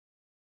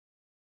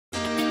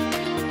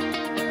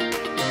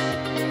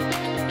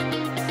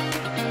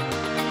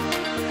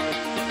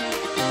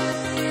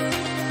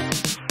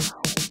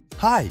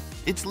Hi,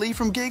 it's Lee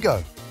from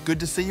Gyggo. Good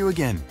to see you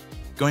again.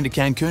 Going to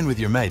Cancun with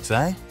your mates,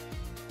 eh?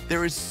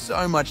 There is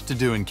so much to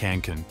do in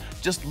Cancun.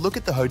 Just look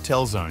at the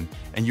hotel zone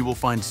and you will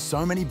find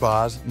so many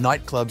bars,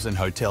 nightclubs and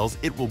hotels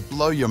it will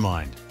blow your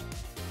mind.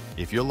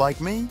 If you're like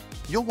me,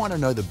 you'll want to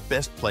know the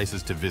best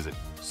places to visit.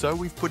 So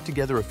we've put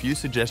together a few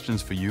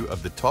suggestions for you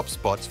of the top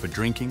spots for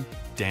drinking,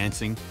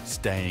 dancing,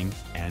 staying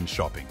and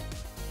shopping.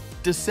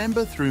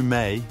 December through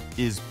May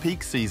is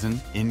peak season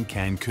in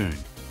Cancun.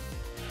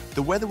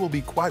 The weather will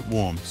be quite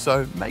warm,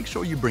 so make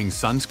sure you bring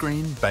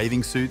sunscreen,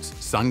 bathing suits,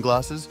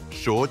 sunglasses,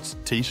 shorts,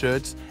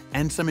 t-shirts,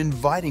 and some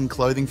inviting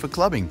clothing for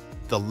clubbing.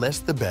 The less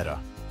the better.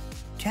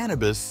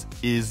 Cannabis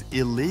is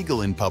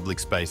illegal in public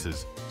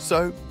spaces,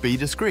 so be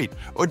discreet,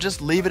 or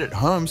just leave it at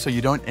home so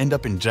you don't end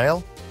up in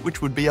jail,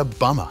 which would be a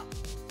bummer.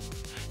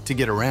 To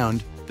get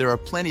around, there are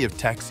plenty of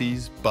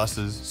taxis,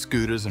 buses,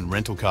 scooters, and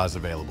rental cars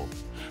available.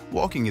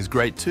 Walking is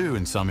great too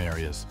in some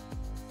areas.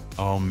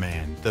 Oh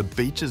man, the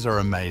beaches are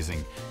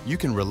amazing. You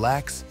can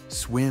relax,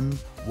 swim,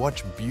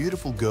 watch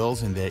beautiful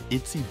girls in their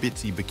itsy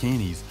bitsy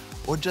bikinis,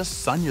 or just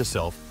sun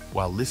yourself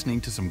while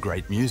listening to some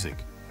great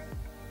music.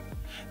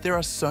 There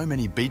are so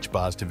many beach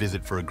bars to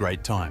visit for a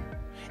great time.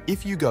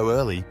 If you go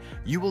early,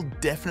 you will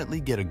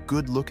definitely get a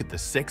good look at the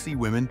sexy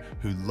women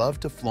who love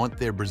to flaunt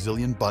their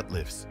Brazilian butt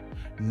lifts.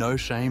 No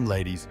shame,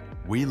 ladies,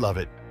 we love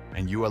it,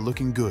 and you are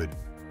looking good.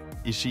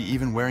 Is she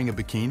even wearing a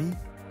bikini?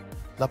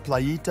 La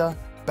Playita,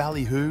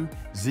 Ballyhoo,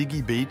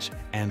 Ziggy Beach,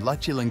 and La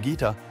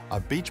Chilanguita are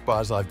beach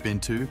bars I've been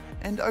to,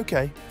 and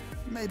okay,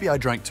 maybe I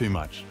drank too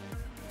much.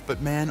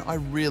 But man, I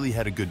really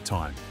had a good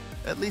time.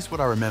 At least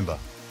what I remember.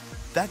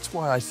 That's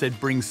why I said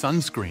bring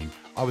sunscreen.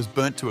 I was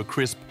burnt to a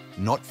crisp,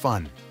 not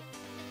fun.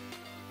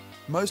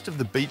 Most of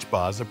the beach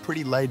bars are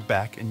pretty laid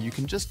back and you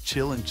can just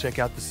chill and check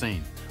out the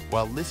scene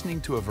while listening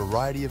to a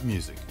variety of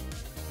music.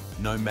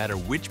 No matter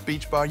which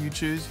beach bar you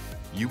choose,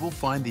 you will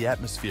find the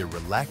atmosphere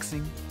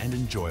relaxing and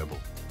enjoyable.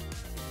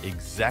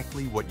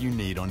 Exactly what you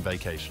need on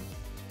vacation.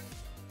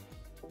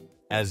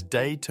 As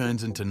day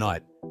turns into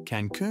night,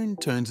 Cancun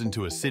turns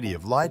into a city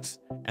of lights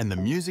and the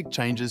music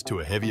changes to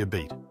a heavier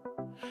beat.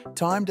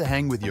 Time to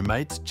hang with your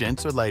mates,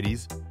 gents or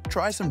ladies,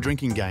 try some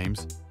drinking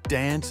games,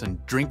 dance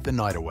and drink the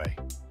night away.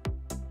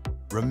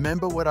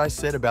 Remember what I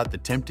said about the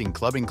tempting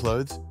clubbing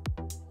clothes?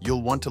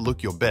 You'll want to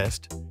look your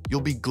best,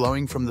 you'll be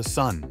glowing from the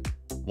sun,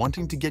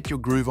 wanting to get your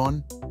groove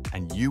on,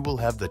 and you will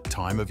have the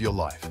time of your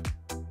life.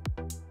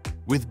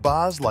 With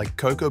bars like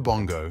Coco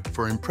Bongo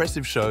for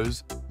impressive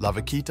shows, La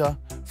Vaquita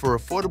for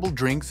affordable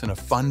drinks and a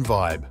fun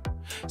vibe,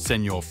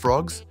 Senor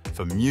Frogs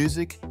for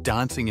music,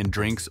 dancing and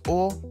drinks,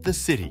 or The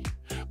City,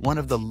 one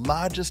of the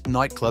largest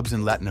nightclubs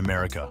in Latin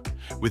America.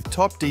 With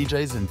top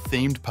DJs and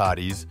themed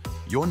parties,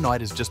 your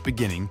night is just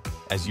beginning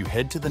as you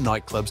head to the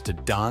nightclubs to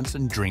dance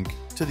and drink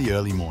to the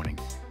early morning.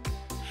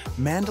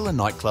 Mandala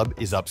nightclub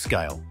is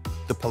upscale.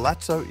 The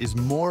Palazzo is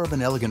more of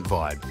an elegant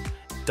vibe.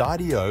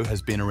 Dardio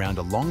has been around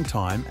a long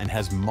time and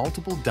has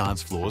multiple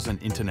dance floors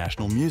and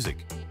international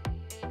music.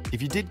 If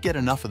you did get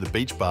enough of the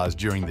beach bars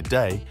during the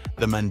day,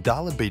 the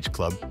Mandala Beach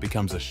Club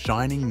becomes a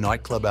shining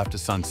nightclub after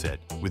sunset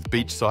with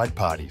beachside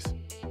parties.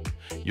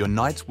 Your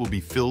nights will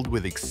be filled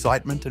with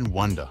excitement and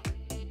wonder.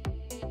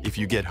 If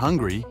you get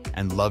hungry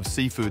and love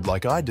seafood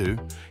like I do,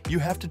 you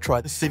have to try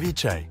the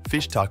ceviche,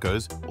 fish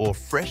tacos, or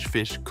fresh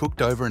fish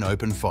cooked over an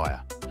open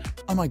fire.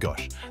 Oh my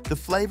gosh, the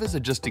flavors are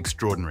just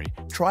extraordinary.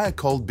 Try a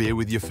cold beer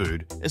with your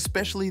food,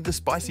 especially the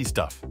spicy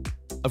stuff.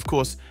 Of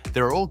course,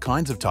 there are all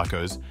kinds of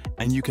tacos,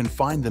 and you can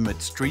find them at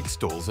street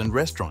stalls and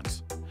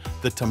restaurants.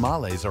 The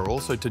tamales are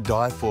also to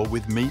die for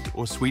with meat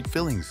or sweet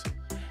fillings.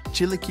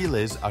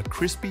 Chilaquiles are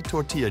crispy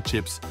tortilla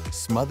chips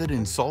smothered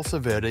in salsa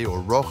verde or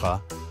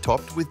roja,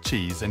 topped with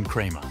cheese and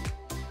crema.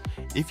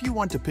 If you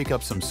want to pick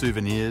up some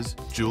souvenirs,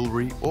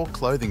 jewelry, or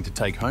clothing to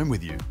take home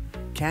with you,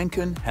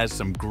 Cancun has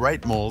some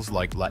great malls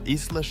like La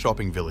Isla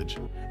Shopping Village,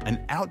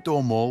 an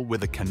outdoor mall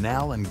with a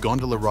canal and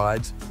gondola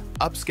rides,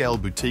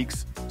 upscale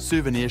boutiques,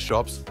 souvenir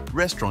shops,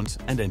 restaurants,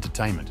 and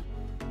entertainment.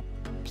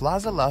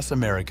 Plaza Las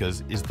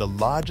Americas is the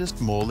largest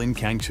mall in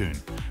Cancun,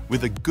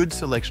 with a good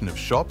selection of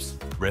shops,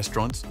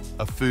 restaurants,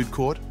 a food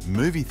court,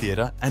 movie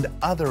theatre, and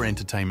other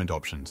entertainment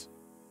options.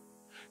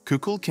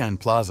 Kukulkan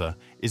Plaza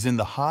is in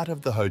the heart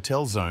of the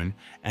hotel zone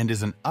and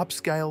is an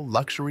upscale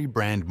luxury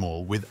brand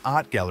mall with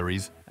art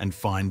galleries and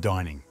fine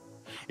dining.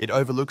 It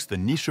overlooks the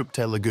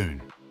Nishupte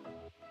Lagoon.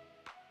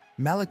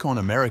 Malecon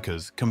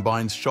Americas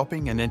combines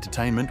shopping and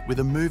entertainment with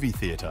a movie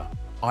theatre,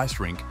 ice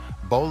rink,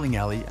 bowling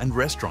alley, and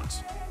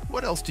restaurants.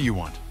 What else do you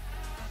want?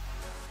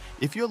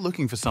 If you're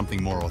looking for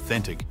something more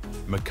authentic,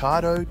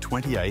 Mercado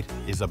 28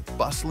 is a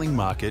bustling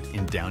market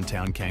in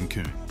downtown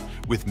Cancun,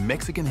 with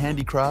Mexican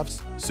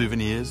handicrafts,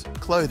 souvenirs,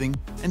 clothing,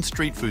 and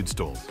street food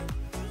stalls.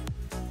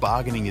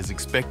 Bargaining is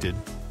expected,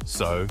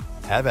 so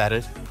have at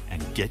it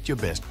and get your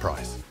best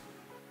price.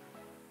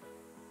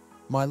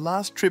 My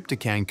last trip to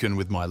Cancun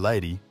with my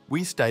lady,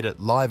 we stayed at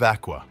Live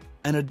Aqua,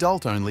 an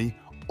adult-only,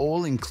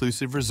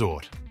 all-inclusive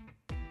resort.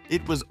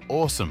 It was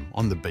awesome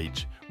on the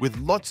beach, with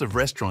lots of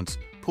restaurants,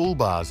 pool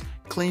bars,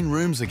 clean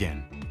rooms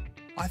again.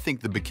 I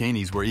think the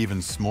bikinis were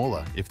even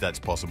smaller, if that's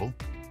possible.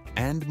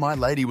 And my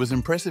lady was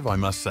impressive, I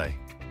must say.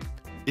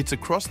 It's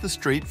across the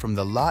street from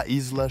the La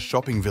Isla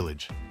shopping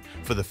village.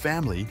 For the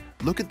family,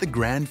 look at the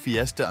Grand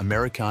Fiesta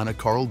Americana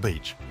Coral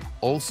Beach.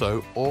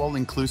 Also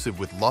all-inclusive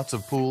with lots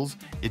of pools,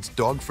 it's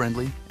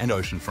dog-friendly and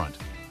oceanfront.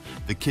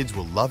 The kids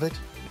will love it,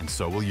 and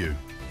so will you.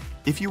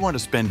 If you want to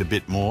spend a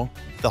bit more,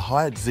 the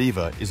Hyatt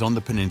Ziva is on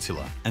the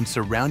peninsula and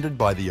surrounded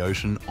by the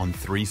ocean on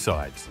 3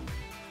 sides.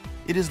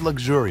 It is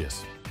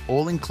luxurious,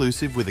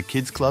 all-inclusive with a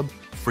kids club,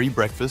 free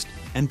breakfast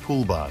and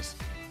pool bars.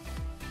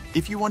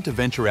 If you want to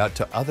venture out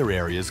to other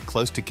areas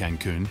close to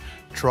Cancun,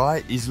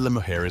 try Isla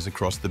Mujeres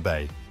across the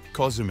bay,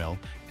 Cozumel,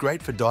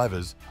 great for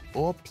divers,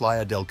 or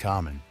Playa del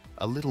Carmen,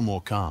 a little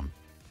more calm,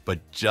 but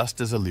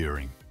just as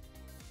alluring.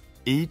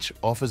 Each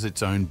offers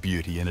its own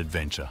beauty and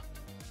adventure.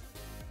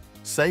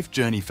 Safe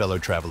journey, fellow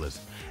travelers,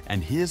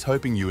 and here's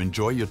hoping you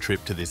enjoy your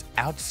trip to this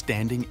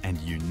outstanding and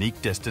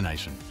unique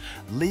destination.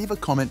 Leave a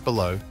comment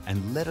below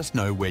and let us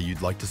know where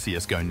you'd like to see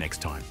us go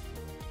next time.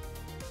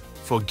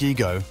 For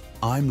Gyggo,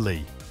 I'm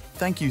Lee.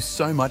 Thank you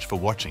so much for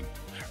watching.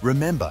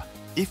 Remember,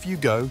 if you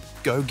go,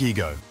 go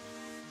Gyggo.